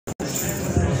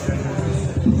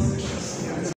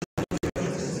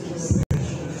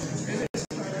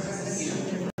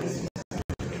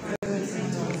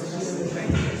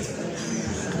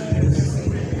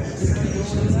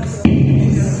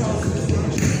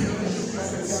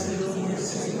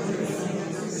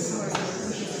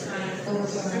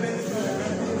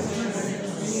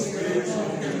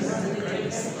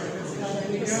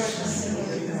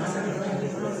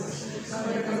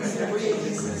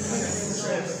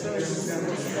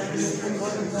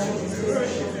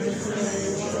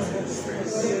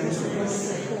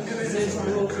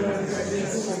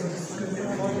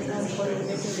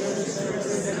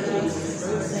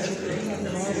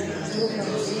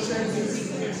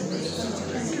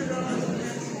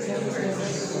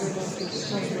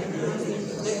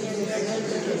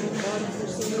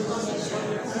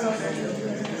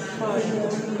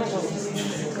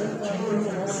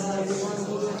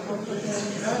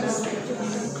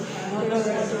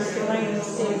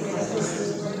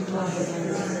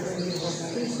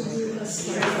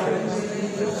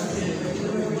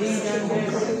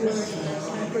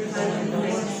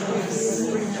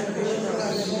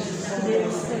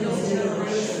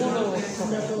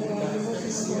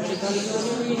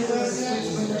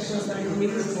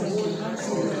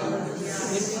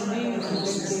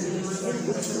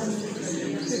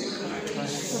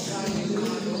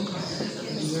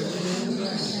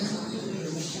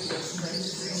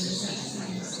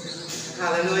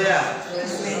Hallelujah.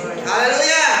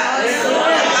 Hallelujah.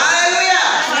 Hallelujah.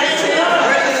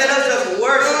 Let us just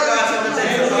worship God from the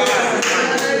depths of our heart.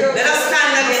 Let us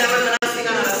stand again and we're going to sing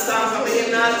another song from the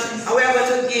hymnal. And we are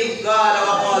going to give God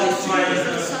our all this morning.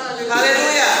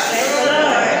 Hallelujah.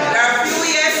 There are few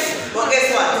yes, but guess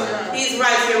what? He's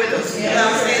right here with us.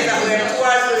 God says that we're 2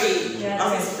 or 3 of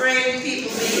his praying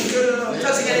people being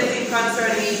touching anything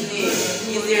concerning his name.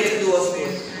 He's there to do us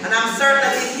good. And I'm certain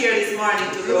that he's here this morning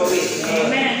to do away.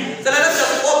 Amen. So let us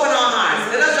just open our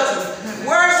hearts. Let us just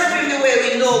worship him the way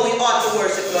we know we ought to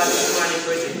worship God this morning,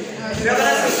 Bridget. We're going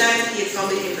to sing 98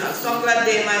 from the hymnal. Some glad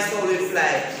day my soul will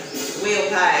fly way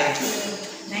up high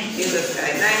in the sky.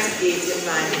 98 in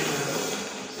my hymnal.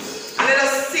 And let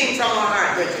us sing from our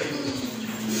heart, Bridget.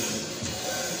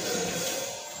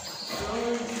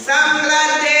 Some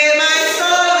glad day my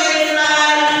soul will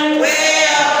fly way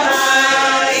up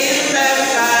high in the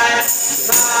sky,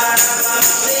 far above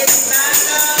this land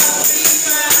of peace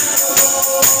and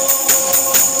hope.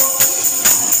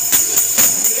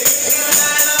 Till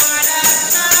my Lord has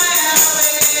fly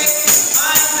away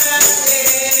on that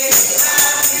day,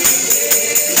 happy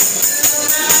day, to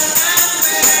the land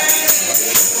where it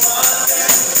is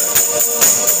water flows.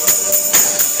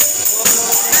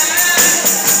 Oh, land,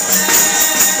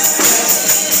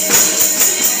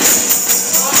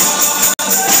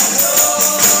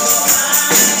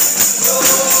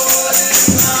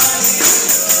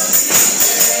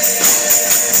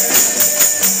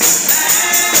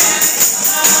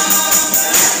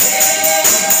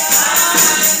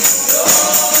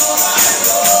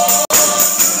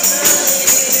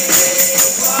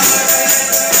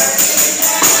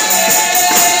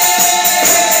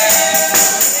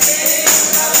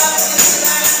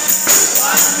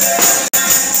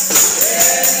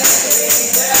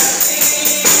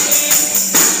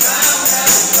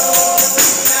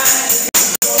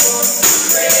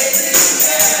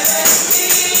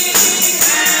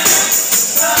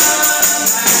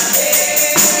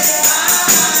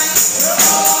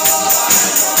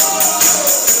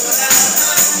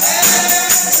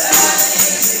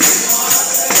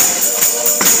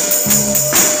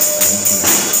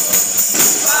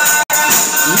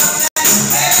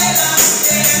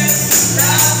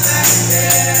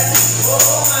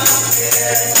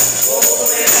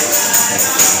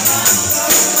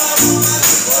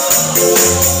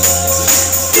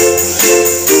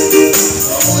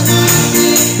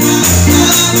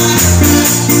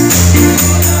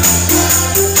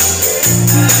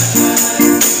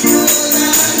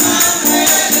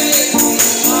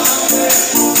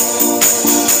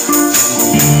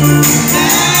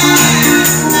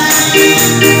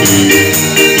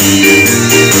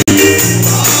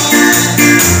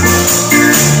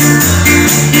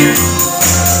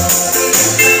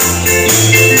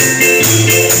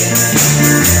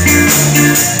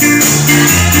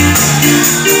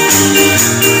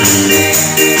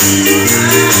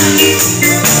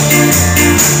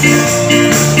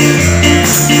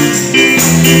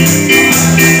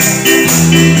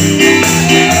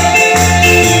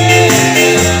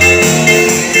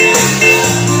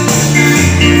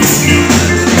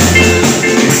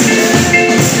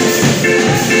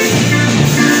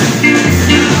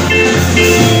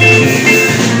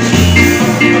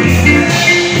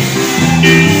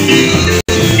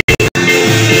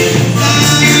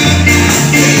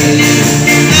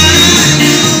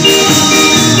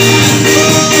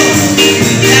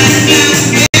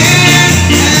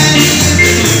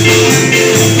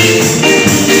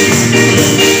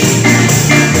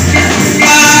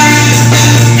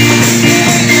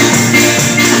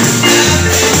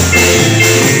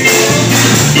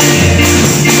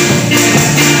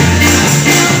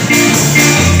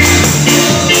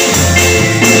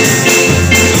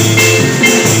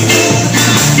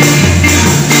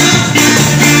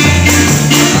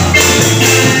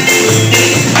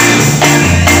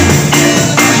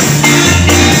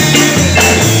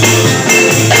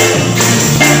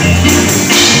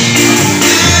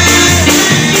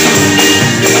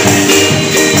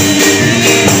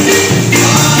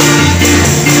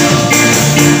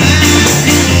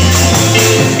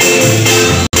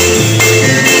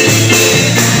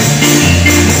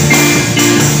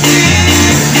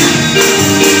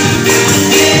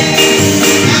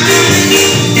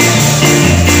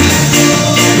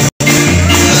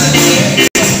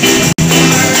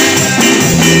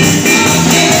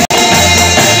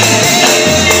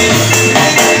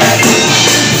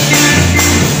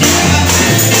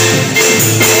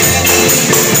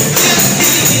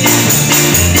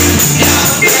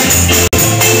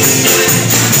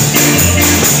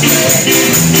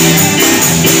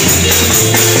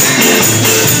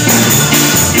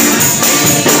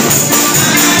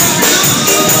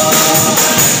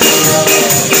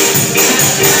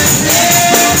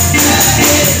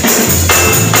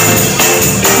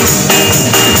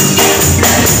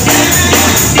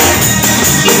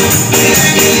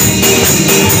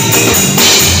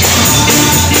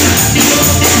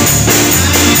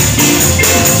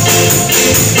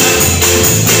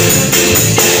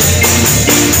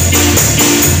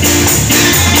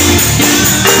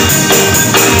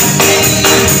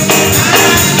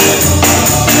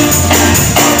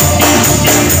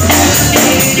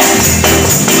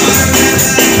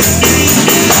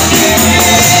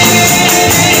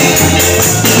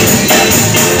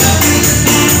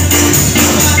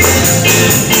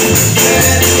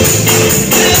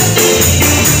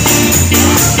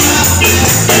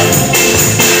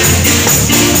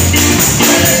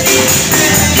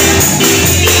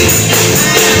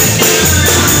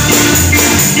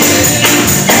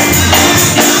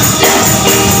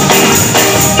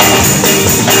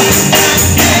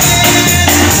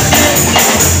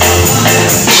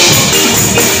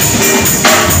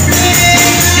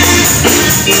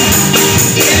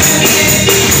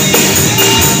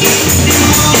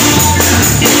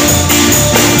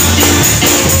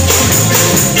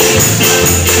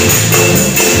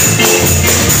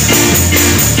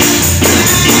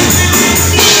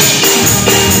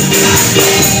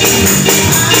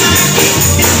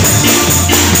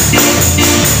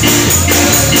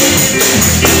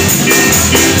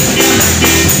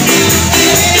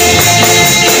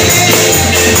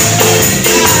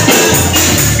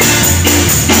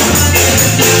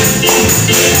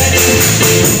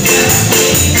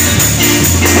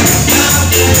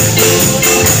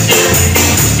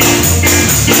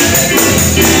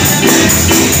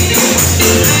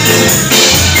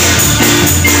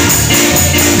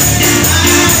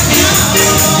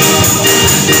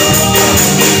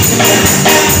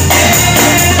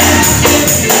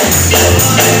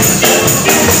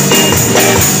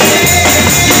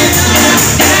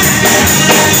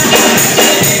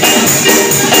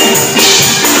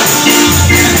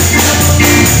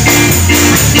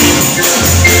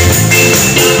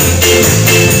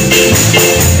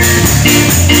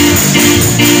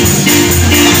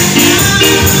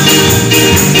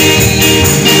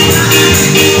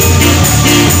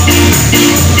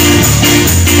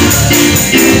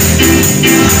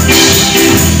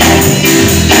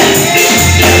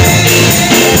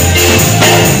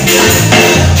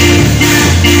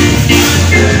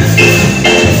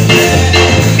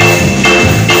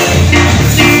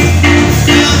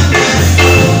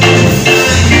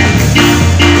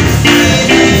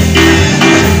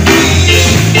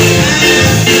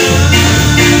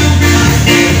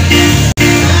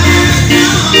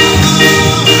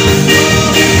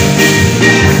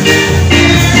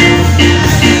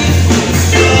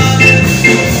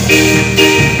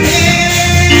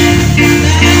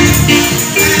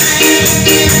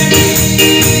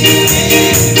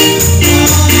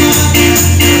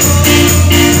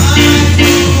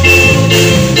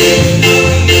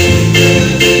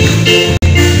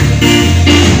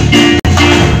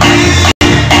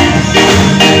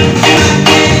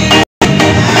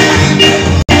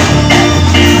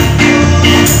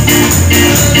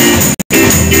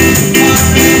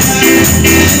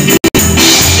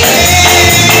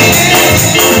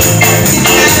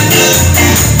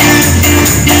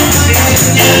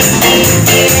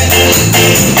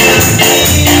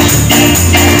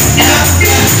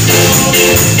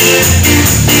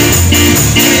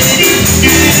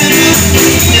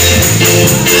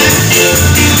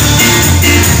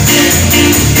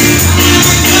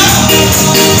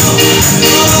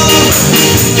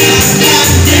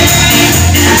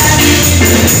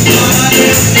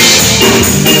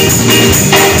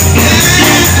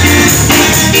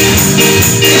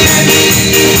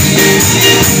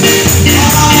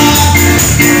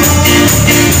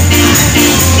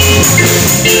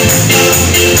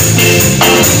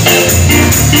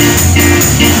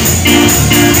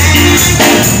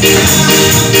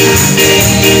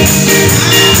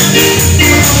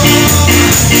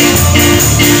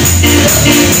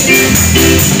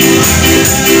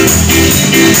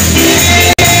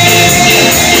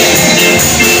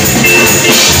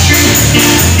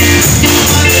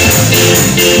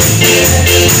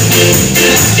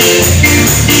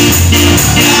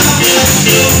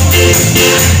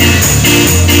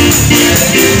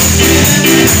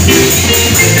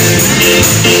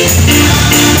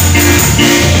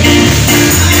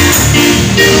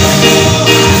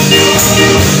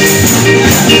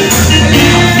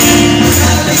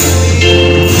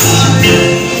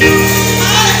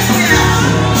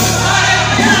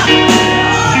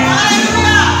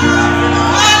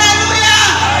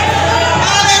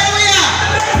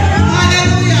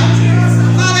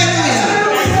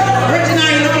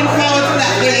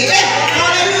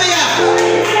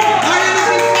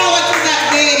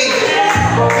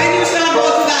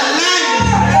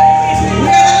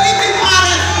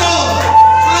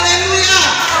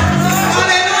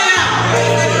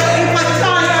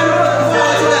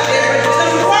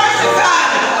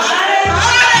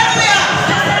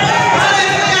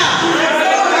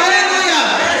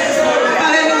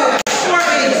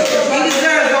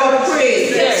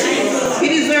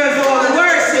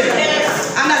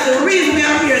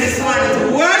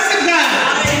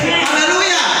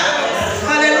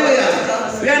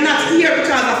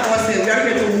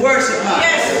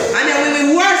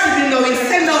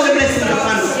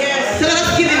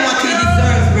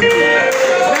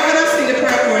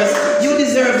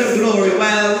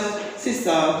 while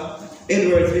Sister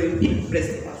Edwards will bless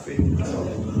the offering.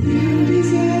 You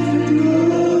deserve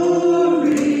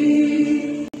glory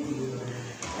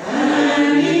and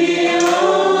the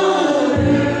honor.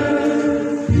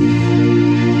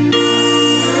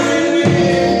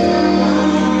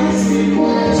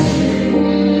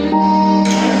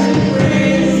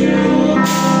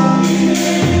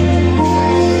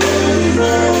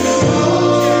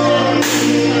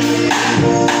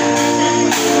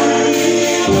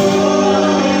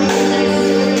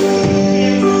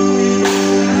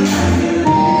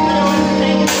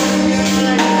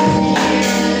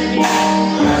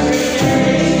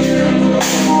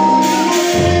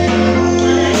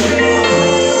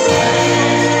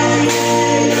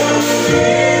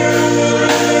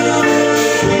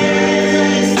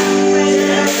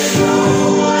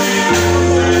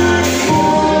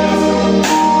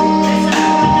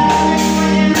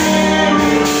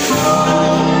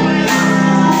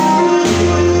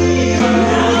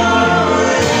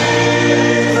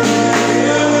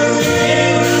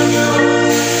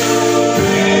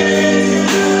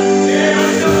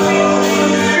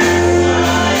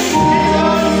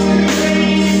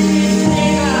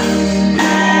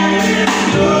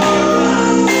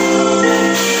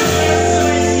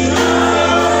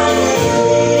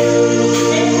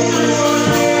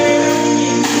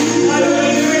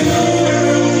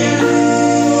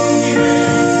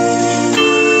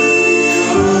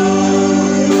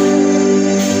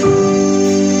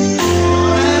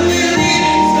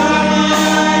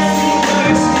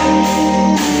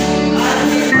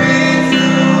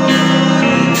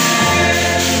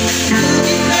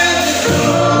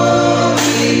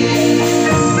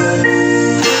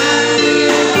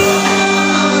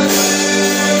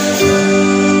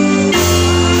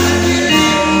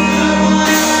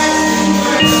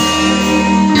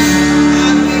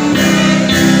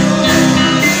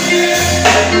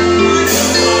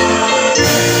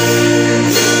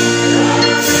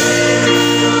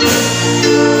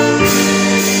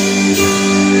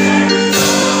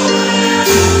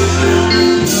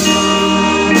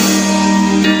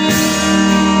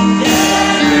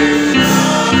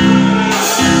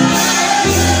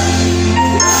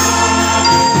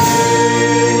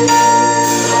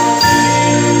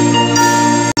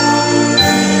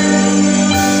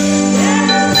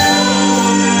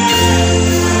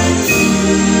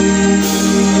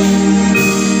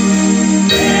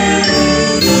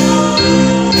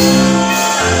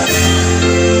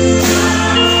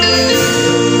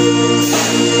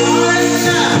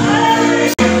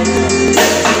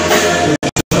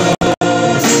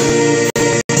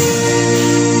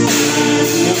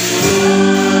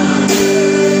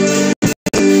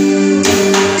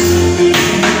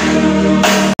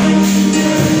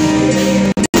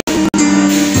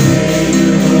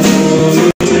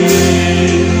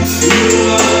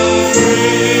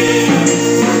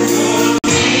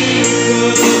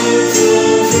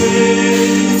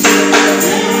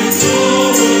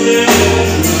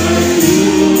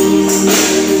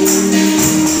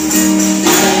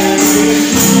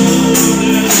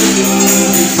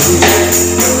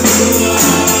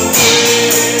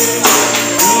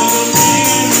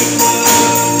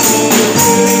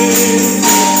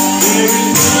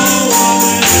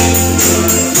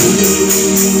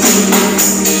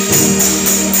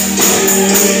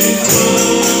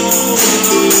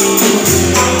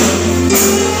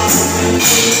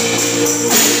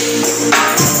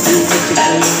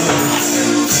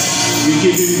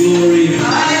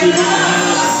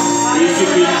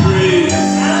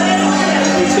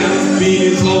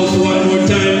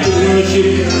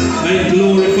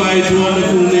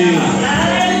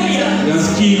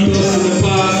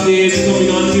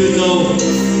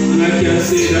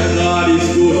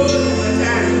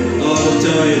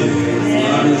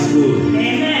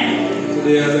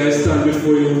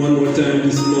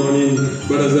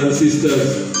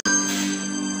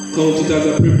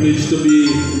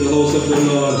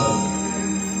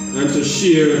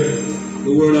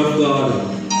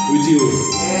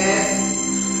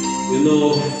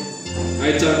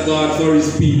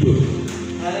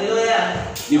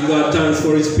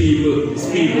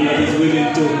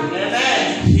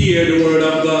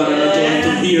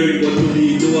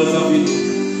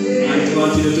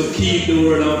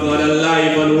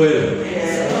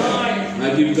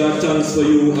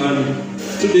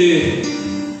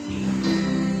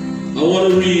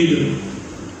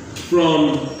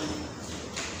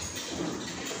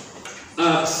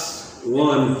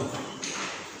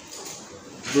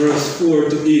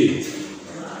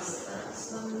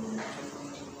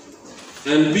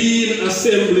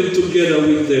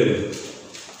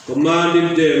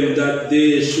 commanding them that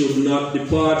they should not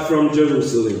depart from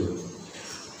Jerusalem,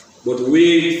 but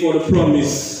wait for the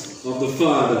promise of the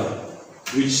Father,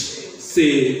 which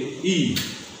say ye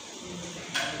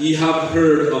have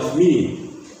heard of me.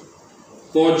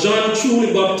 For John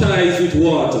truly baptized with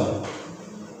water,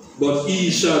 but ye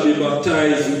shall be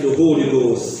baptized with the Holy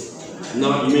Ghost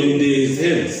not many days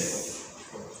hence.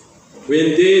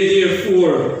 When they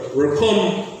therefore were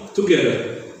come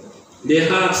together, they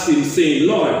asked him, saying,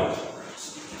 Lord,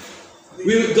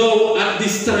 wilt thou at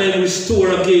this time restore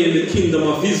again the kingdom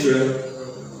of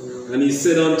Israel? And he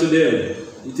said unto them,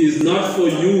 it is not for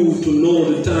you to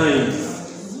know the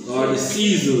times or the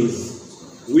seasons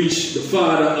which the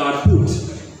Father hath put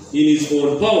in his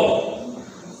own power,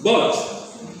 but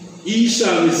ye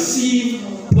shall receive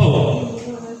power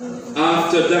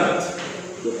after that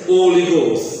the Holy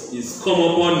Ghost is come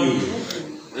upon you,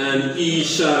 and ye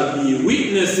shall be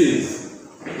witnesses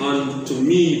unto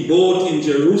me both in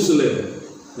Jerusalem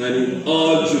and in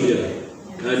all Judea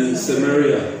and in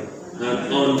Samaria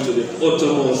and unto the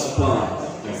uttermost part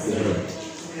of the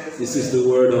earth. This is the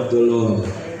word of the Lord.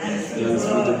 Thanks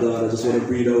be to God. I just want to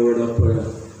breathe a word of prayer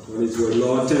on his word.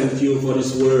 Lord, thank you for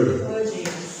this word.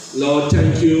 Lord,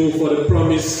 thank you for the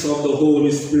promise of the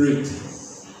Holy Spirit.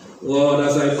 Lord,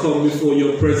 as I come before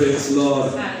your presence,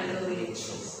 Lord,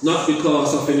 not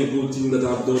because of any good thing that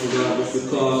I've done, God, but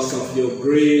because of your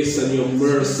grace and your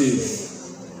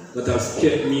mercies that has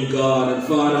kept me, God. And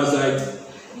Father, as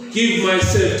I give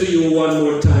myself to you one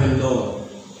more time, Lord,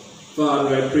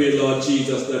 Father, I pray, Lord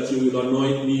Jesus, that you will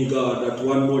anoint me, God, that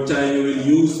one more time you will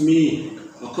use me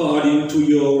according to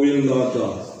your will, Lord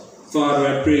God. Father,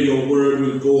 I pray your word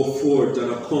will go forth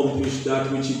and accomplish that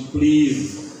which it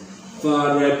pleases.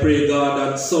 Father, I pray, God,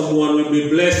 that someone will be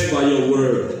blessed by your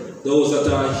word. Those that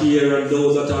are here and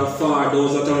those that are far,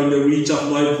 those that are in the reach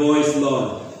of my voice,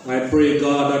 Lord. I pray,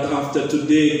 God, that after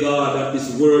today, God, that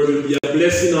this word will be a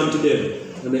blessing unto them.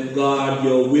 And that, God,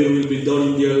 your will be done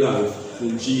in their life.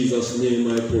 In Jesus'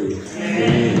 name I pray.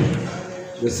 Amen.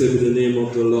 Blessed be the name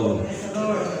of the Lord.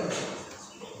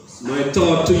 My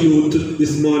thought to you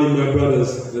this morning, my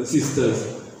brothers and sisters,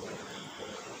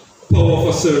 power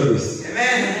for service.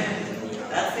 Amen.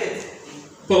 That's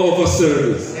it. Power for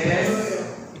service. Yes.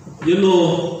 You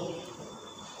know,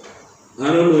 I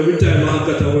don't know, every time I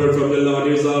get a word from the Lord,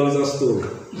 there's always a story.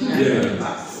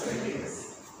 Yeah.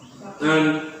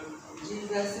 And,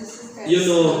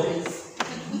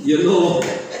 you know,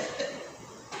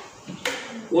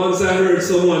 once I heard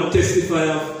someone testify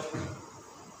of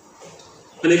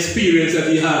an experience that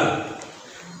he had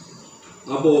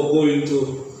about going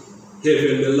to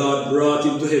heaven. The Lord brought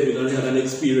him to heaven and he had an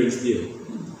experience there.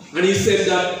 And he said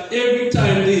that every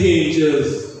time the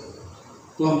angels,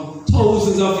 from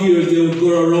thousands of years, they would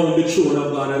go around the throne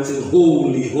of God and say,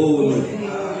 holy, holy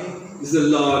is the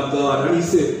Lord God. And he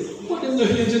said, what is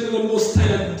the angels the most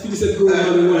tired? He said, go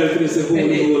on the wife, and he said,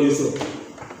 holy, holy. So.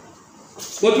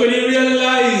 But when he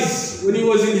realized, when he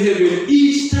was in heaven,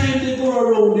 each time they go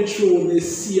around the throne, they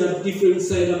see a different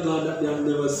side of God that they have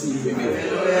never seen before.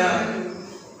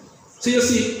 So you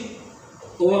see,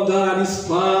 our God is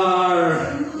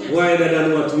far wider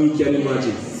than what we can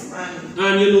imagine.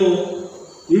 And you know,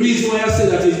 the reason why I say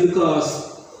that is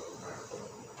because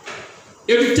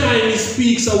every time he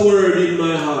speaks a word in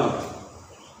my heart,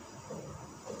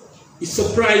 it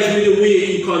surprises me the way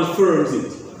he confirms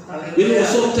it. You know,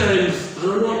 sometimes, I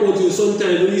don't know about you,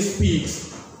 sometimes when he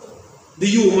speaks, the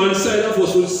human side of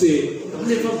us will say,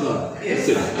 never God. Yes,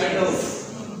 I know.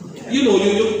 You know,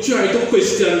 you try to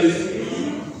question this.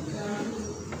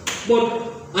 But,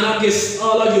 and I guess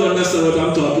all of you understand what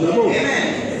I'm talking about.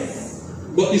 Amen.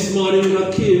 But this morning when I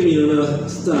came in and I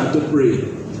started to pray,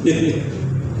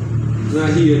 and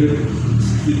I hear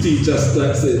the teacher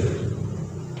start saying,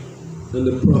 and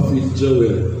the prophet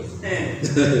Joel,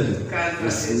 I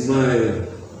smiled.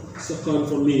 It's a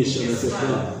confirmation. I said,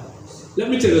 God, let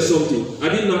me tell you something. I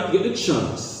did not get the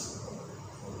chance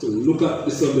to look at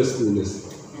the Sunday school lesson.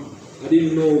 I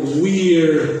didn't know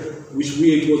which way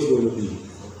it was going to be.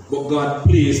 But God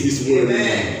placed this word in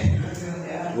me.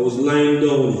 I was lying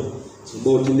down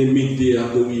about in the midday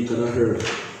of the week and I heard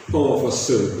power for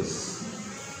service.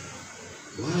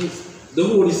 Why? The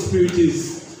Holy Spirit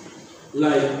is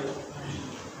like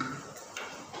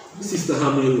Sister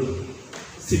Hamill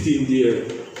sitting there,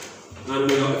 and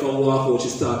when I walk out, she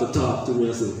started to talk to me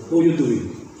and said, how you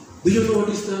doing? Do you know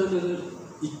this time?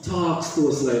 He talks to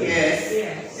us like yes.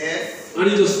 And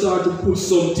he just started to put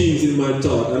some things in my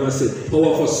thought, and I said,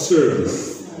 power for service.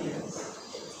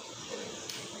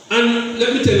 And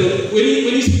let me tell you,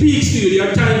 when he speaks to you, there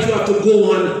are times you have to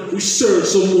go and research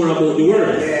some more about the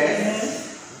word.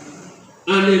 Yes.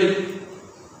 And then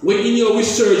you're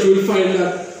with church, you will find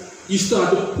that you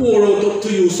start to pour out up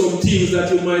to you some things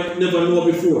that you might never know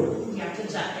before. You have to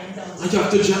jot them down. And you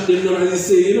have to jot them down and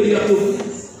say, you know, you have to.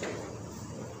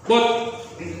 But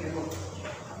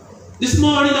this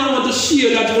morning I want to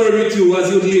share that word with you as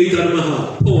you lay it on my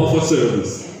heart. Power for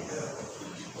service.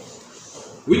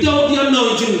 Without the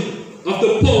anointing of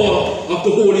the power of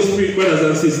the Holy Spirit, brothers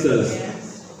and sisters,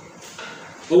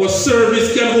 our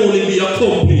service can only be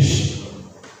accomplished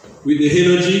with the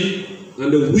energy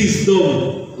and the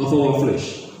wisdom of our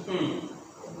flesh.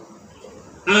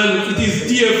 And it is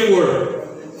therefore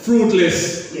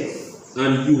fruitless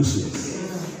and useless.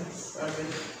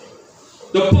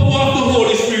 The power of the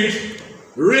Holy Spirit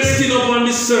resting upon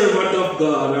the servant of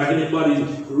God, or anybody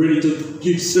ready to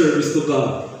give service to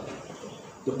God.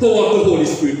 The power of the Holy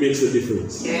Spirit makes a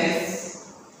difference.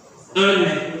 Yes.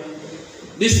 And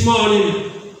this morning,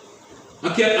 I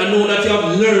know that you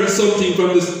have learned something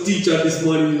from this teacher this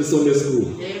morning in the Sunday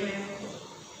school. Amen.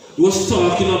 He was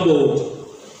talking about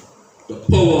the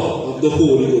power of the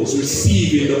Holy Ghost,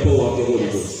 receiving the power of the Holy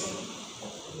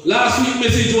Ghost. Last week's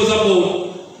message was about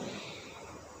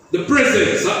the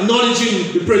presence,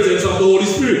 acknowledging the presence of the Holy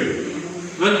Spirit.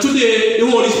 And today, the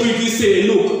Holy Spirit is saying,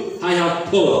 look, I have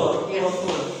power.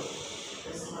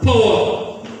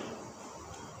 Power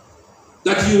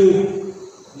that you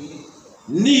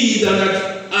need and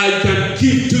that I can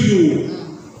give to you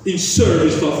in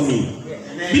service of me.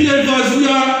 Believers, we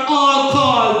are all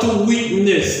called to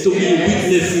witness, to be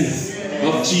witnesses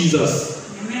of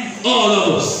Jesus. All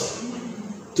of us.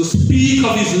 To speak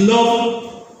of His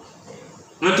love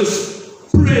and to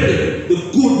spread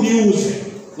the good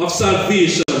news of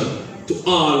salvation to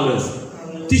all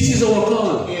men. This is our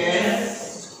call.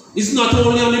 It's not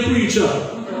only on the preacher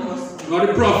or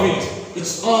the prophet,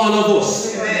 it's all of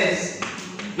us.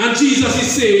 And Jesus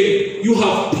is saying, you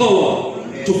have power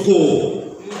to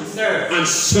go and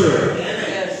serve.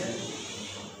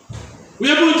 We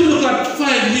are going to look at 5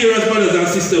 areas, brothers and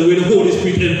sisters, where the Holy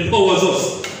Spirit empowers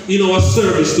us in our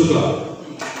service to God.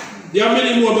 There are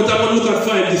many more, but I'm going to look at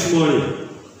 5 this morning.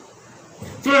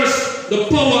 First, the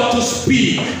power to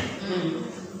speak.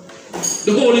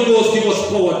 The Holy Ghost gives us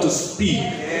power to speak.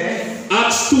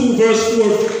 Acts 2 verse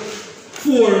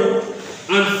 4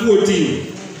 and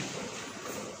 14.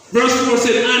 Verse 4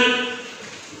 said, and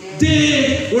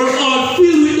they were all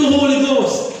filled with the Holy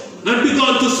Ghost and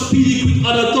began to speak with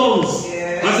other tongues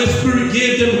as the Spirit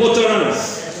gave them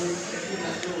utterance.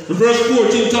 And verse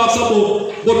 14 talks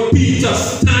about, but Peter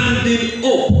standing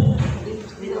up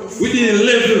with the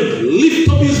 11, lift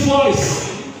up his voice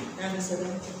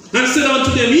and said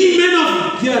unto them, ye men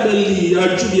of Galilee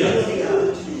or Judea,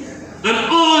 and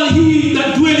all ye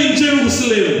that dwell in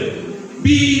Jerusalem,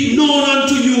 be known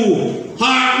unto you,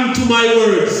 hearken to my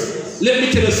words. Let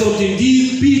me tell you something.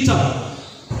 These Peter,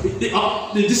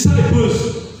 the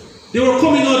disciples, they were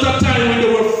coming out at a time when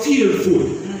they were fearful.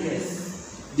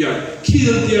 They had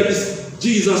killed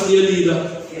Jesus, their leader.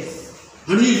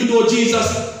 And even though Jesus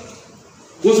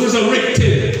was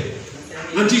resurrected,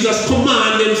 and Jesus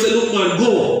commanded them, said, look man,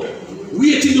 go.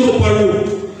 Wait in the upper room.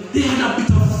 They had a bit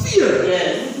of fear.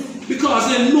 Because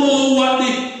they know what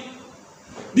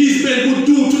these men would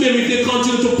do to them if they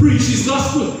continue to preach His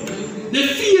gospel. They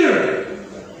fear.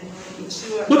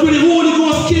 But when the Holy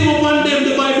Ghost came upon them,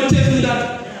 the Bible tells me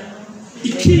that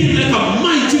it came like a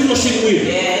mighty rushing wind.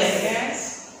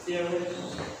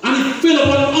 And it fell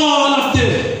upon all of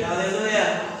them.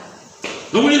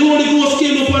 And when the Holy Ghost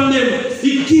came upon them,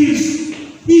 it gives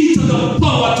Peter the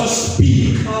power to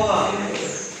speak.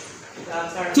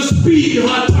 To speak, the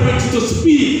authority to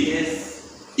speak.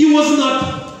 He was not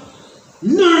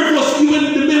nervous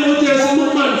when the men were there saying,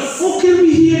 no man, how can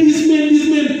we hear these men?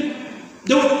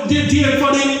 They're there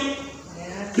for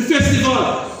the festival.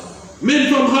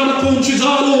 Men from other countries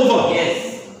all over.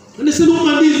 And they said, no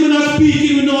man, these men are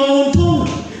speaking in our own tongue.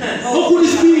 How could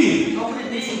this be?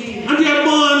 And they are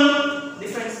born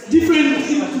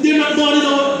different, they're not born in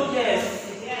our.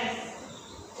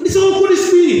 And they said, how could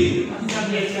this be?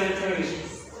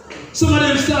 Some of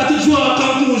them start to draw a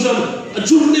conclusion.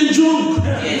 Drunk them drunk.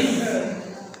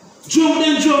 Drunk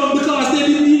them drunk because they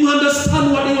didn't even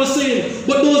understand what they were saying.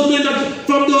 But those men that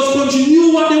from those countries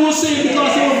knew what they were saying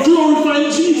because they were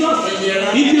glorifying Jesus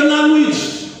in their language.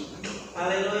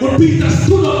 But Peter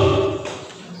stood up.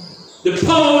 The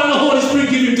power and the Holy Spirit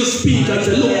gave him to speak and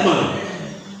said, look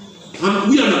man,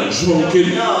 we are not drunken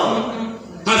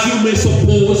as you may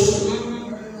suppose.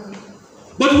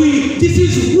 But this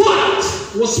is what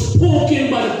was spoken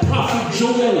by the prophet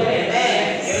Joel.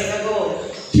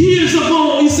 Years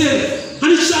ago, he said,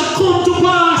 and it shall come to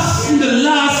pass in the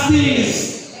last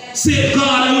days, said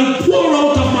God, I will pour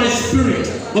out of my spirit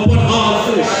upon all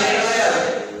flesh.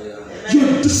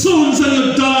 Your sons and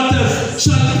your daughters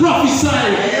shall prophesy.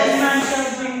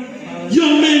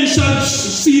 Young men shall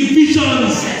see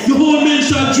visions. Your old men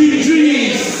shall dream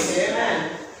dreams.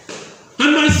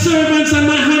 And my servants and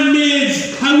my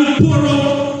handmaids I will pour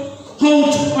out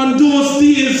on those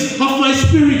days of my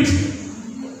spirit.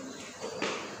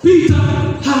 Peter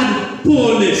had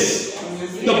boldness,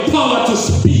 the power to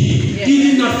speak. He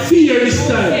did not fear this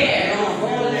time.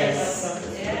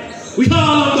 We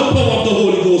all have the power of the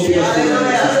Holy Ghost with us.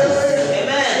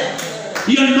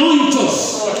 He anoints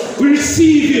us. We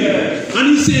receive him. And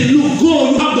he said, look,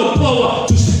 go, you have the power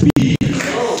to speak.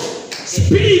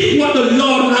 Speak what the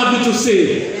Lord will have you to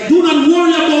say. Do not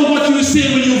worry about what you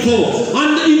say when you go.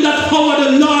 And in that power,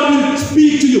 the Lord will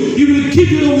speak to you. He will give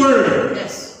you the word.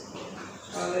 Yes.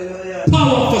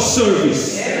 Power for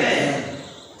service. Amen.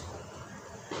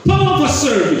 Power for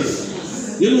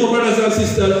service. You know, brothers and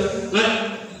sisters,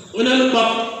 when I look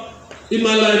back in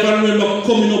my life, I remember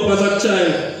coming up as a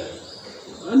child.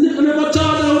 I never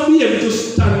thought I would be able to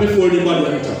stand before anybody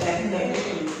and talk.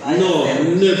 No,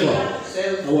 never.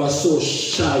 I was so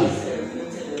shy.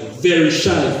 Very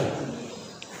shy.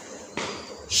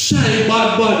 Shy,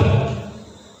 bad.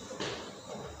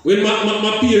 When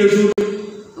my peers would,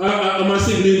 my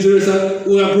siblings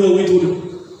who I grow with would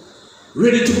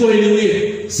ready to go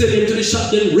anyway, send them to the shop,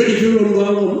 then ready to run,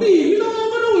 go, me, you know, I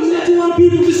don't want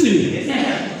people to see me.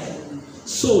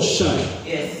 So shy.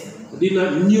 Yes. I did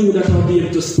not knew that I would be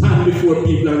able to stand before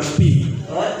people and speak.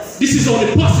 This is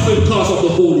only possible because of the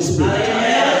Holy Spirit.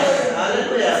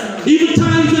 Hallelujah. Even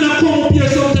times when I come up here,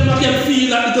 sometimes I can feel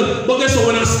that little, but guess what?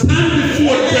 When I stand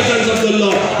before the presence of the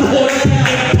Lord, the Holy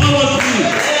Spirit empowers me.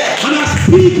 And I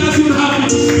speak as you would have me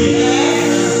to speak.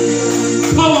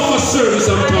 Power for service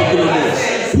I'm talking about.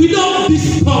 Without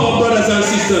this power, brothers and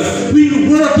sisters, we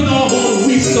work in our own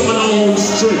wisdom and our own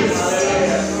strength.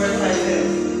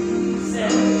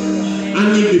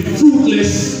 And we'll be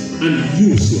fruitless and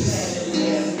useless.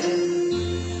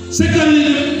 Secondly,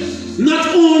 not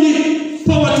only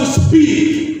power to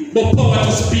speak, but power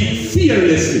to speak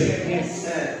fearlessly.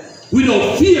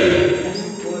 Without fear.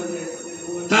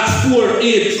 Acts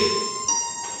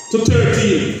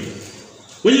 4:8-13.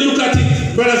 When you look at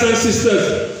it, brothers and sisters,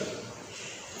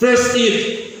 verse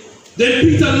 8, then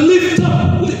Peter lifted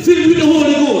up, filled with the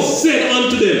Holy Ghost, said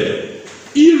unto them,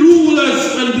 ye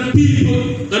rulers and the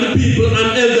people and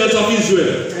elders of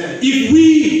Israel, if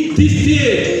we this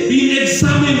day be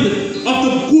examined of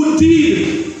the good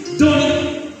deed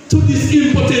done to this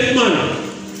impotent man.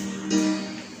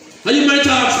 And you might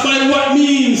ask, by what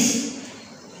means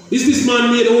is this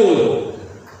man made whole?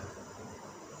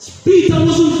 Peter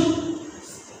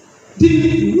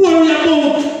didn't worry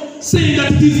about saying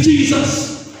that it is Jesus.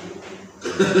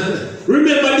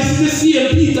 Remember, this is the same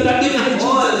Peter that denied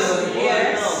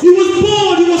Jesus. He was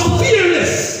bold, he was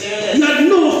fearless. He had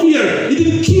no fear. He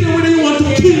didn't care whether you want to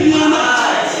kill me or not.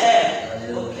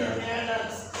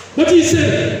 But he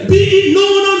said, be it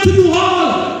known unto you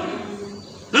all,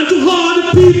 and to all the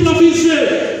people of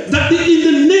Israel, that in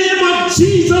the name of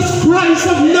Jesus Christ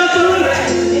of Nazareth,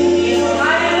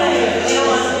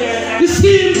 the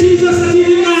same Jesus that he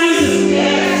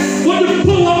denied, but the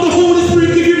power of the Holy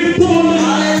Spirit gave him boldness,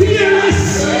 fearless.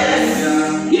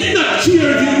 He did not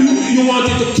care if you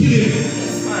wanted to kill him.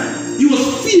 He was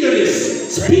fearless.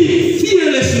 Speak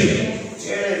fearlessly.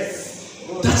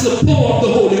 That's the power of the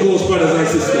Holy Ghost, brothers and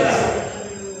sisters.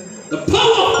 The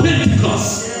power of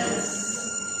Pentecost.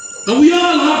 And we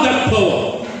all have that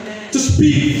power to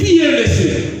speak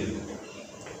fearlessly.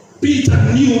 Peter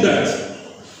knew that.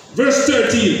 Verse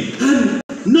 13. And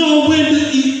now when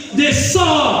they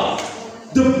saw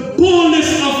the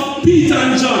boldness of Peter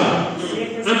and John,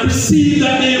 and perceived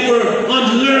that they were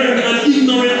unlearned and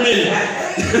ignorant men,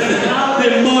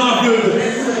 they marveled.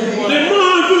 They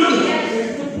marveled.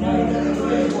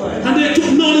 And they took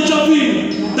knowledge of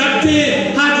him that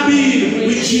they had been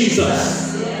with Jesus.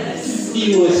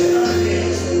 He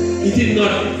did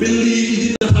not believe, he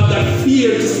did not have that fear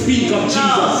to speak of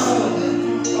Jesus.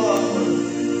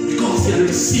 Because he had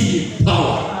received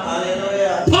power.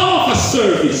 Power for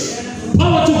service.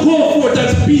 Power to go forth and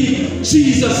speak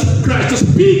Jesus Christ, to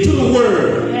speak to the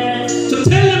world, to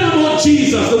tell them about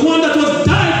Jesus, the one that was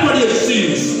died for their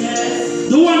sins,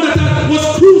 the one that was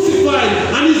crucified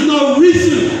and is now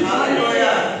risen.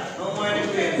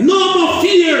 No more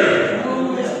fear.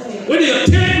 When you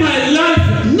take my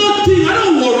life, nothing, I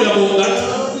don't worry about that.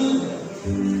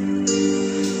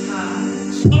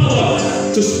 Power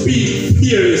to speak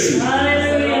fearlessly.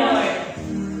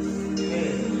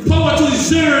 Power to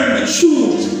discern the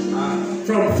truth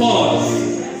from false.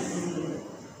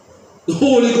 The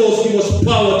Holy Ghost gives us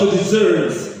power to discern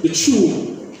the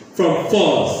truth from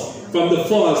false, from the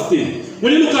false thing.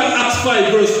 When you look at Acts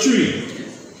 5 verse 3,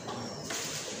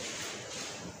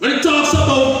 and it talks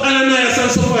about Ananias and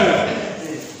Sapphira.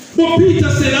 But Peter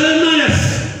said,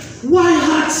 Ananias, why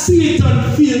had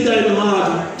Satan filled thine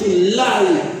heart to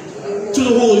lie to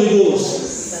the Holy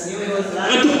Ghost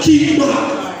and to keep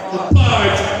back a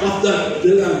part of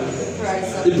the land,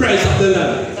 the price of the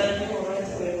land?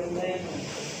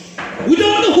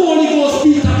 Without the Holy Ghost,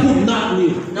 Peter could not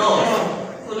know. No.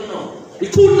 He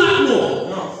could not know.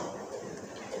 No.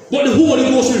 But the Holy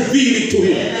Ghost revealed it to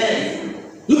him.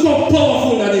 Look how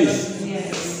powerful that is.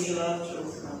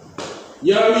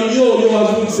 You already know, you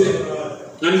as would say,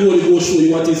 and the Holy Ghost show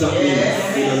you what is happening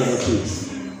in another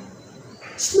place.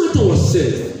 It's not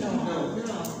ourselves.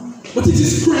 But it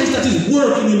is Christ that is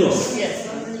working in us.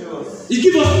 He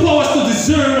gives us powers to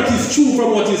discern what is true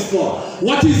from what is false.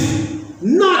 What is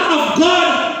not of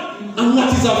God and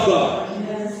what is of God.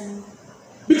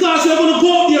 Because we're going to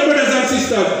go up there, brothers and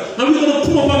sisters, and we're going to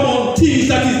come up among things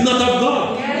that is not of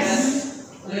God.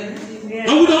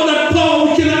 And without that power,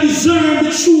 we cannot discern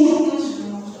the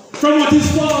truth from what is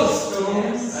false.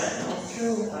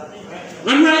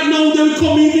 And right now, they will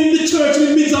come in the church in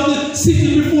the midst of the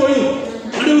sitting before you.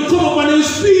 And they will come up and they will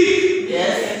speak.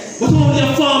 But only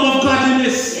a form of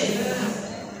godliness.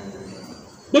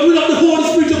 But without the Holy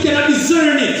Spirit, you cannot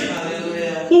discern it.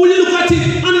 But when you look at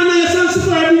it, Ananias and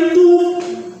Sapphira didn't do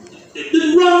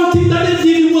the wrong thing that they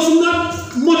did. It was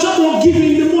not much about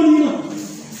giving the money. No.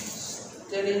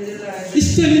 He's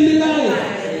telling the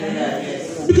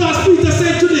lie. Because Peter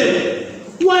said to them,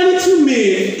 while it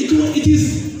remained,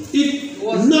 it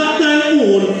not thine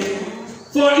own,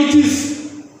 for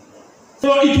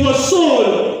it was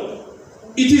sold.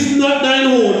 It is not thine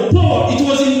own power.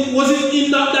 Was it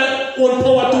in not thine own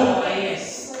power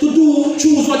to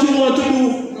choose what you want to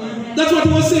do? That's what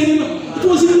he was saying. It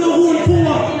was in your own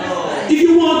power. If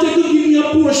you wanted to give me a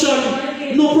portion,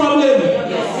 no problem.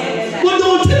 But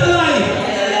don't tell a lie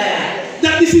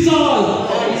that this is all.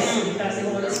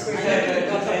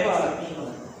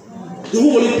 The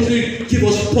Holy Spirit gives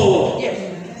us power.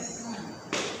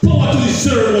 Power to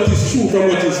discern what is true from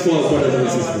what is false, brothers and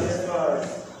sisters.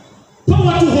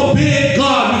 Power to obey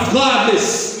God regardless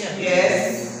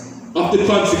of the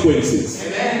consequences.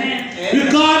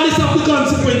 Regardless of the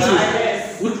consequences.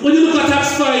 When you look at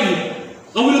Acts 5,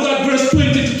 and we look at verse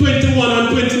 20 to 21 and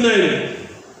 29,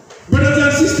 brothers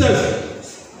and sisters,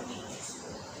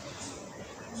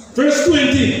 verse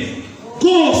 20,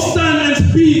 go stand and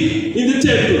speak in the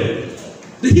temple.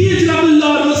 The angel of the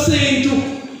Lord was saying to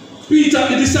Peter and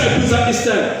the disciples at this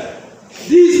time,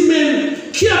 these men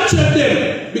captured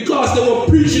them because they were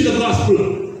preaching the gospel.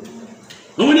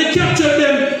 And when they captured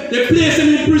them, they placed them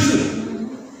in prison.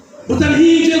 But an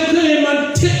angel came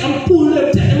and pulled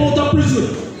them, take them out of prison.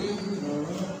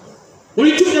 When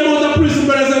he took them out of prison,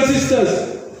 brothers and sisters,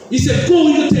 he said, go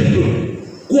in the temple,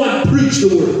 go and preach the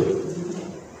word.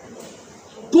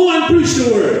 Go and preach the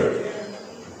word.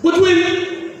 But when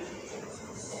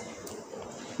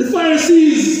the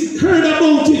Pharisees heard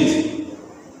about it,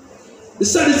 the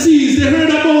Sadducees, they heard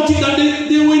about it, and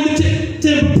they were in the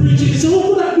temple preaching. They said, how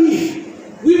could that be?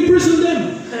 We imprisoned them.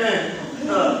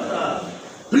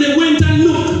 And they went and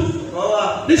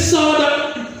looked. They saw that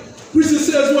prison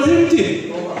cells were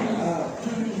empty.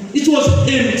 It was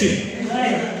empty.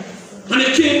 And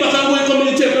they came back and went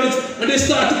in the temple and they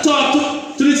started to talk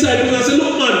to the disciples and said,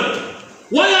 look man,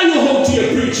 why are you out here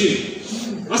preaching?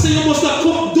 I said, you must have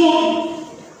come,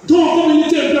 don't come in the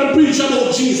temple and preach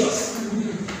about Jesus.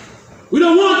 We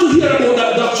don't want to hear about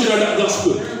that doctrine or that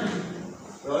gospel.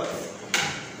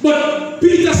 But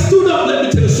Peter stood up. Let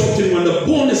me tell you something, man. The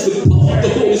bonus, the power of the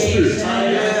Holy Spirit.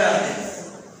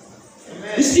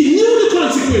 He knew the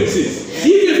consequences.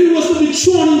 Even if he was to be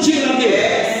thrown in jail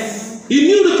again. He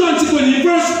knew the consequences. In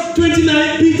verse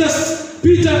 29,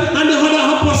 Peter and the other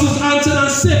apostles answered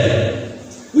and said,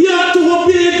 we are to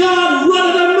obey God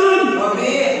rather than man.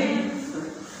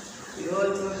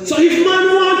 So if man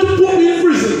wants to put me in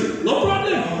prison, no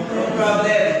problem.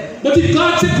 But if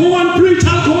God said, go and preach,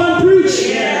 I'll go and preach.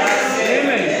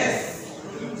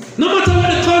 No matter what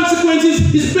the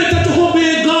consequences, it's better to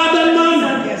obey God than man.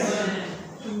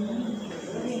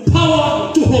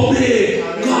 Power to obey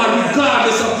God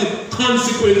regardless of the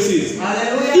consequences. In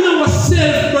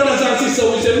ourselves, brothers and sisters,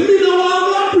 we say, me no want to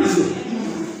go to prison.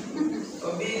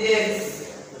 Obedience.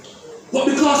 But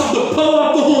because of the power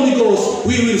of the Holy Ghost,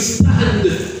 we will stand.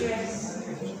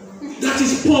 That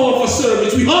is power for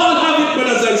service. We all have it,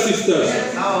 brothers and sisters.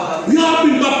 We have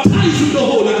been baptized with the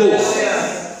Holy Ghost.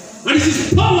 And this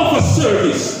is power for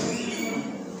service.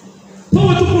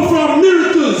 Power to perform miracles.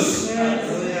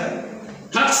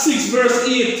 Acts 6 verse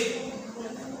 8.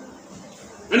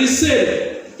 And he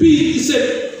said,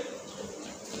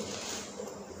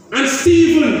 and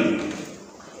Stephen,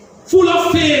 full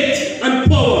of faith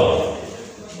and power,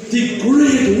 did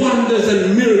great wonders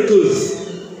and miracles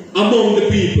among the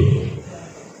people.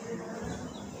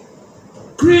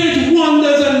 Great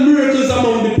wonders and miracles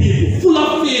among the people, full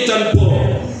of faith and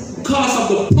power, because of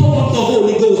the power of the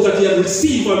Holy Ghost that he had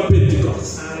received on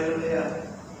Pentecost. Hallelujah.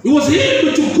 He was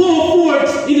able to go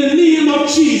forth in the name of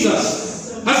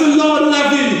Jesus as the Lord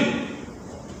loved him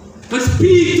and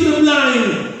speak to the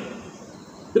blind.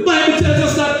 The Bible tells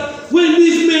us that when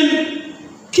these men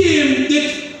came,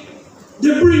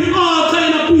 they bring all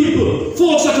kind of people,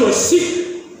 folks that were sick,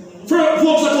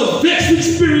 folks that were vexed with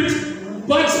spirit,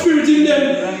 bad spirit in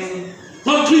them,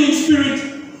 unclean spirit,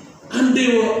 and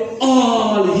they were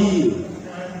all healed.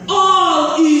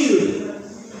 All healed.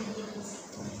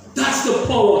 That's the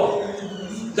power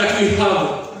that we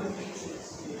have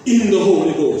in the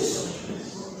Holy Ghost.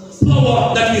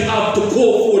 Power that we have to go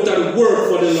forth and work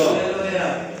for the Lord.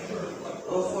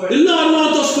 The Lord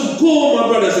wants us to go, my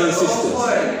brothers and sisters.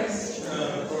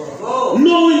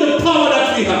 Knowing the power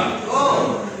that we have.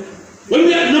 When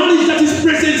we acknowledge that His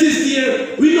presence is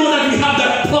there, we know that we have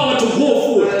that power to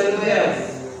go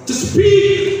forth. To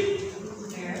speak.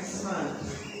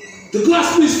 The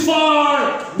gospel is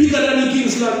far bigger than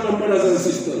Higgins, my brothers and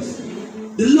sisters.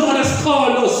 The Lord has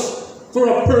called us for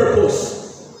a purpose.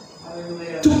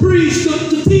 To preach,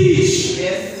 to teach,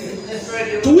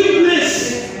 to witness,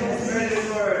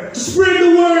 to spread the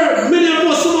word. Many of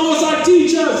us, some of us are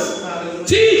teachers.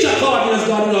 Teach according as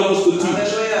God loves us to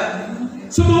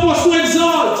teach. Some of us to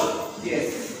exalt.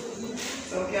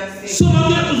 Some of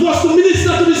us to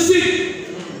minister to the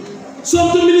sick.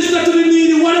 Some to minister to the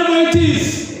needy, whatever it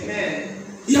is.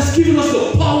 He has given us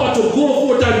the power to go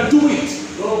forth and do it.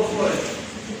 Go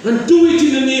forth. And do it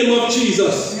in the name of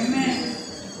Jesus.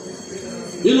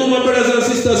 You know, my brothers and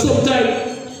sisters, sometimes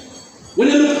when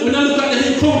I look at the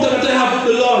encounter that I have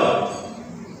with the Lord,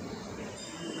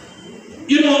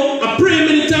 you know, I pray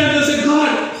many times and say, God,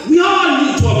 we all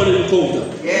need to have an encounter.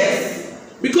 Yes.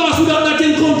 Because without that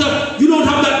encounter, you don't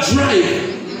have that drive.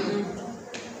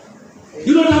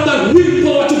 You don't have that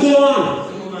willpower to go on.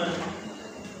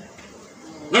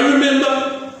 I remember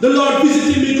the Lord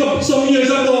visited me some years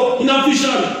ago in a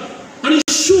vision, and He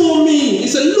showed me, He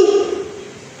said, look,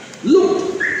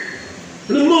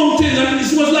 in the mountain, and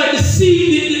it was like the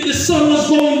sea, the sun was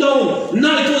going down,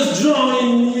 night was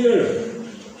drawing near.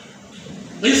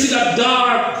 And you see that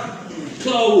dark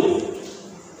cloud,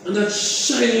 and that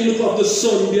shining look of the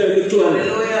sun behind the cloud.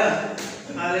 Hallelujah.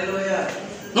 Hallelujah.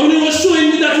 And when He was showing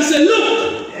me that, He said,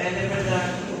 look.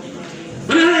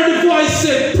 And I heard the voice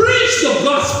say, preach the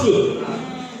gospel.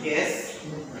 Yes.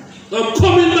 I'm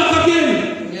coming back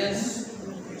again. Yes.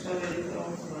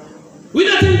 With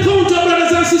that encounter,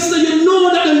 brothers and sisters, you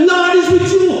know that the Lord is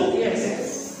with you.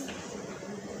 Yes.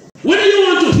 Whether you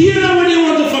want to hear or whether you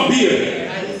want to forbear.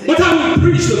 But I will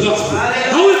preach the gospel. I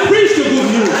will preach the good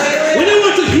news. When you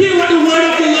want to hear what the word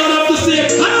of the Lord have to say,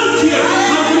 I don't care.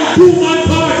 I'm going to do my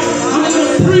part. I'm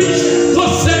going to preach. God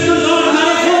said the Lord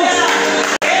not of us.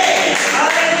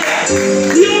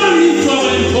 You all need to have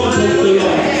an encounter with the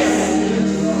Lord.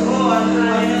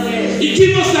 He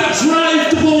gives us that drive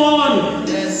to go on.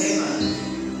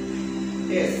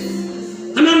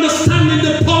 And understanding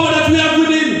the power that we have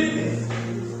within.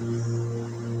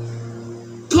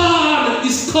 God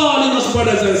is calling us,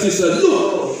 brothers and sisters.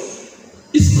 Look,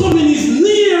 His coming is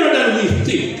nearer than we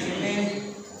think.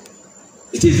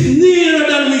 It is nearer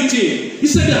than we think. He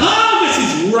said the harvest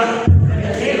is ripe,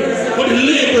 but the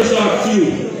laborers are few.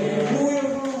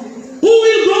 Who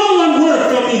will go and work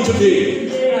for me today?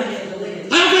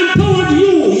 I have empowered you.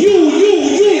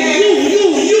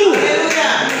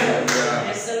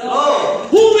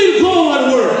 Who will go and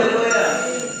work?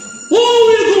 Who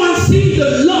will go and see the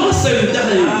lost and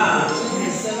dying?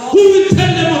 Who will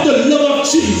tell them of the love of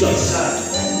Jesus?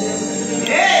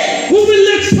 Who will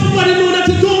let somebody know that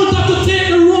you don't have to take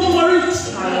the road for it?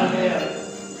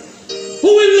 Who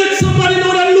will let somebody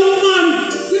know that no man,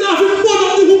 you don't have to put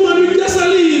up the woman with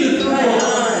gasoline?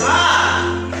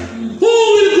 Who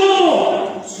will go?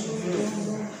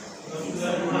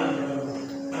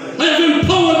 I have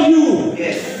empowered you.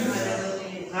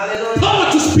 Power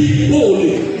to speak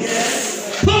boldly.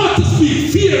 Power to speak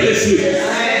fearlessly.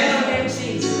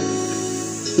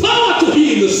 Power to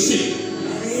heal the sick.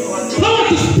 Power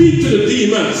to speak to the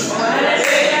demons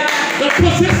that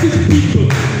possesses people.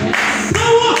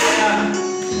 Power.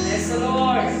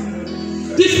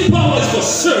 This power is for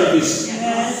service.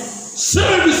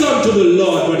 Service unto the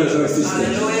Lord, brothers and sisters.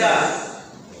 Hallelujah.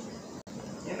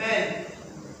 Amen.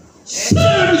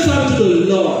 Service unto the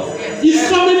Lord. He's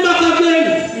coming back again.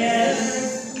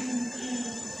 Yes.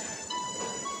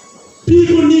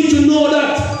 People need to know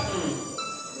that.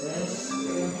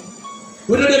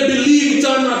 Whether they believe it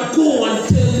or not, go and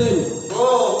tell them.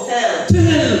 Go, tell.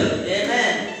 Tell.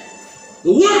 Amen.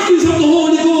 The workings of the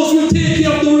Holy Ghost will take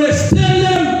care of the rest. Tell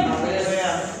them.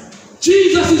 Hallelujah.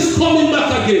 Jesus is coming back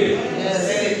again.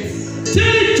 Yes.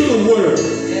 Tell it to the world.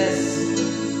 Yes.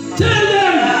 Tell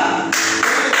them.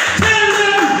 Tell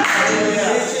them.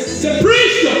 Say,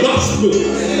 preach the gospel.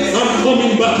 I'm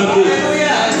coming back again.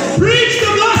 Hallelujah. Preach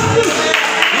the gospel.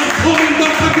 I'm coming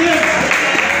back again.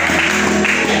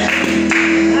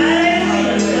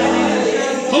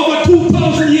 Over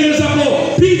 2,000 years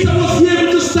ago, Peter was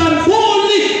able to stand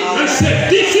boldly and say,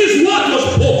 this is what was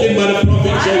spoken by the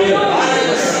prophet Joel.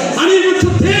 And even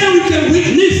today we can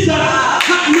witness that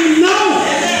happening now.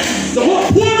 The whole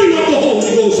pouring of the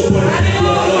Holy Ghost upon the people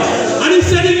of God. And he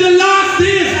said in the last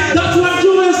days, that's what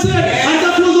Joel said. And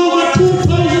that was over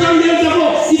 2,000 years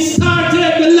ago. It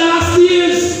started the last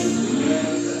years.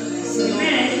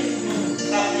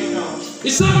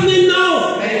 It's happening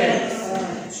now.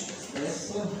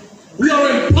 We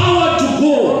are empowered to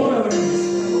go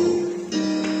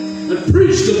and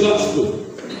preach the gospel.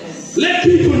 Let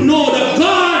people know that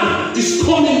God is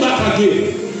coming back again.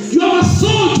 You have a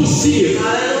soul to save.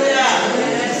 Hallelujah.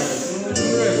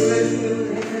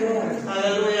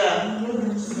 Hallelujah.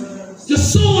 Your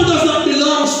soul does not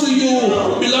belong to you,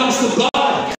 it belongs to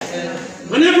God.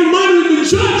 And every man will be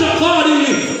judged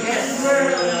accordingly.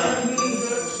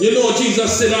 You know,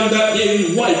 Jesus said on that day he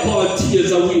will wipe all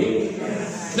tears away.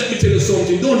 Let me tell you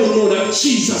something. Don't you know that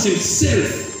Jesus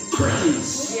himself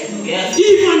cries? Yes.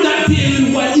 Even that day he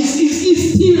will wipe his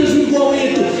tears will go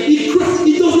away too. He cries.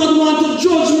 He does not want to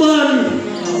judge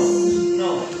man. No.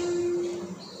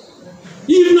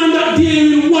 Even on that day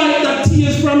he will wipe that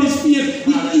tears from his face.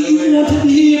 He won't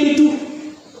be able to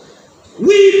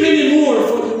weep anymore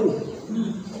for you.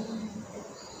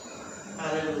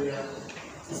 Hallelujah.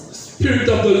 The Spirit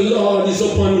of the Lord is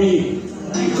upon me.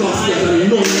 Because he has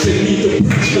anointed me to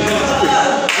preach the gospel.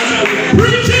 And I will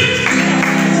preach it.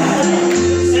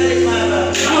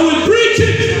 I will preach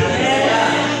it.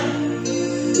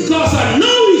 Because I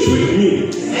know he's with me.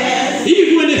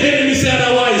 Even when the enemy said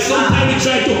otherwise, sometimes he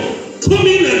tried to come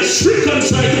in and trick and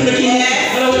try to make it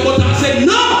otherwise. But I said,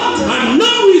 no, I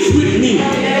know he's with me.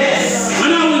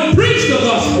 And I will preach the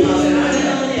gospel.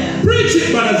 Preach it,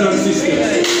 brothers and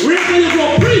sisters. Wherever you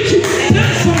go, preach it.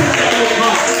 Tell someone about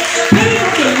God. Tell them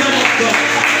of the love of God.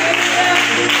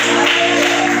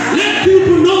 Let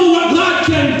people know what God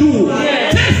can do.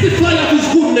 Testify of his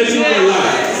goodness in their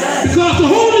life. Because the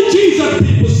Holy Jesus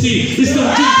people see is the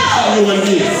Jesus in you and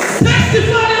me.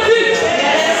 Testify of it.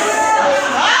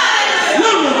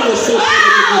 Never was so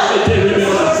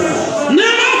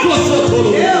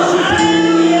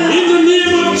in the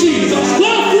name of Jesus. Go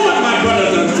forth, my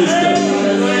brothers and sisters.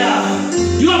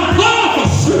 You have power for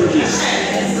service.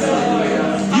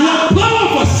 You have power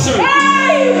for service.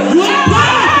 You have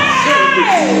power for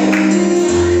service.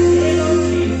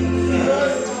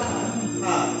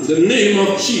 In the name of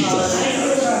Jesus.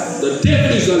 The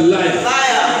devil is a liar.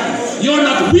 You're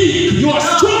not weak. You are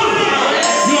strong.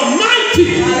 You are mighty.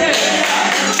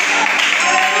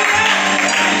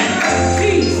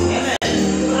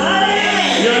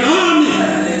 You're an army.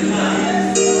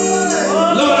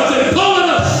 Lord has empowered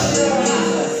us.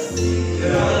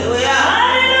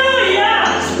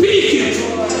 Speak it.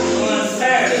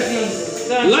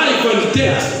 Life and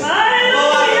death.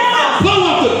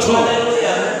 Power of the tongue.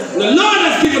 The Lord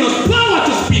has given us power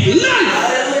to speak life.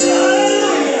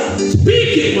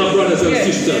 Speak it, my brothers and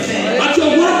sisters. At your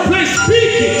workplace,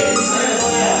 speak it.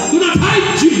 Do not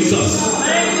hide Jesus.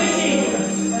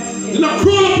 Do not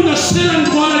crawl up in a shell and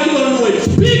go like you don't know it.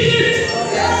 Speak it.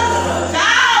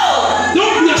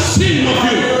 Don't be ashamed of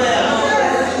you.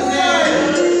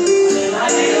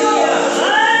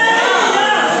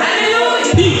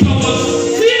 Peter was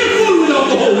fearful without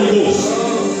the Holy Ghost.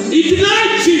 He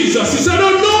denied Jesus. He said, I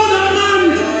don't know that man.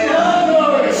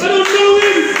 I don't know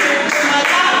him.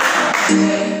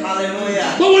 Hallelujah.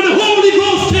 But when the Holy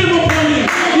Ghost came upon him,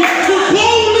 he stood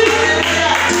boldly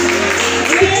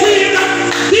and declared that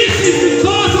this is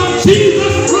because of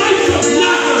Jesus Christ of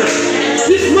Nazareth.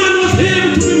 This man was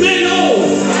able to be made whole.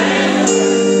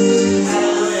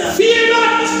 Fear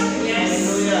not.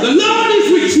 The Lord is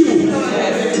with you.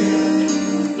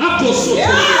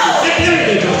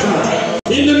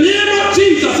 In the name of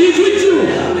Jesus, he's with you.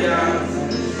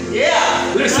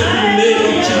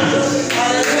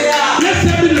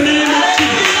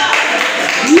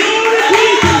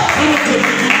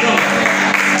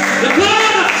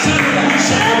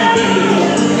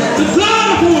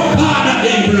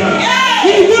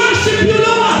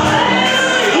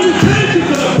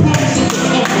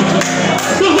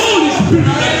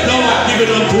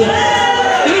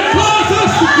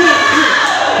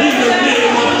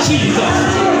 Jesus.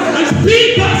 And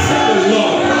speak us,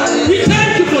 Lord. We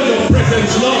thank you for your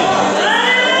presence, Lord.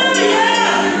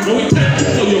 And we thank you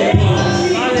for your power.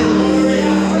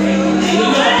 And the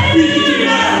Lord, speak it in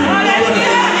my spirit,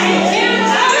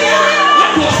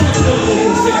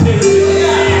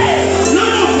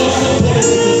 none of us are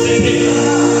political city.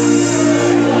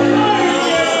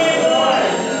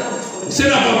 He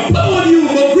said, I've empowered you,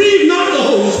 but grieve not the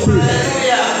Holy Spirit.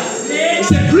 He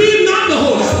said, grieve not the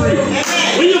Holy Spirit.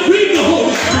 When you grieve the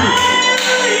Holy Spirit,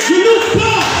 you lose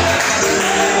power.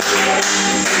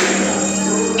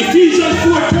 Ephesians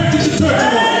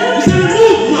 4:30-31. He said,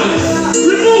 remove malice,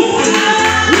 remove anger,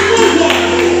 remove all.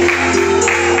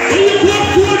 When you go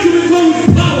forward, you become with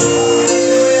power.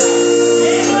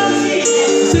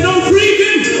 He said, don't grieve him.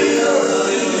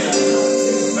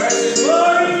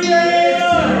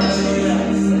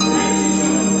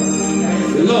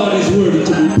 The Lord is worthy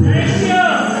to be praised.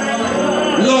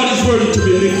 The Lord is worthy to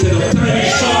be lifted up. Time is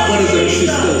short, brothers and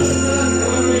sisters.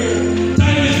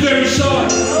 Time is very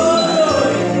short.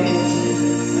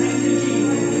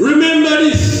 Remember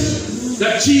this,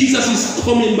 that Jesus is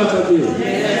coming back again.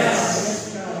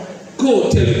 Go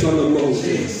tell it on the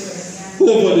mountains,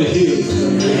 over the hills.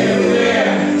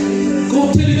 Go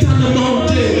tell it on the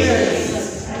mountains.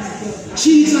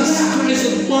 Jesus Christ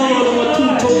was born over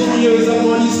 2,000 years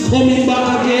ago and he's coming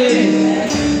back again.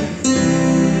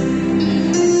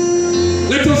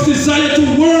 Let us desire to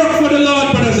work for the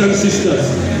Lord, brothers and sisters,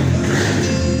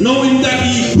 knowing that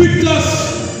he equipped us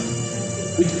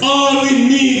with all we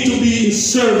need to be in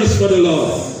service for the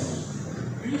Lord.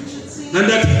 And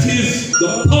that it is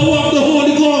the power of the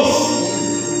Holy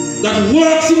Ghost that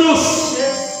works in us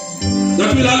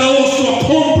that will allow us to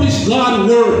accomplish God's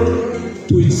word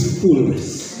to its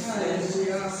fullness.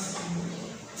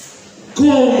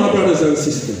 Go, my brothers and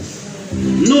sisters,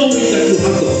 knowing that you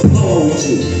have the power with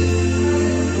you.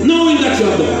 Knowing that you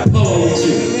have the power with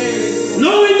you.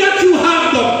 Knowing that you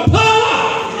have the power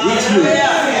with you.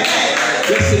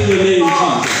 Bless in your name,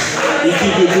 Jesus. We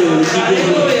give you glory, we give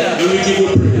you honor, and we give you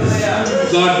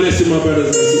praise. God bless you, my brothers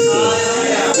and sisters.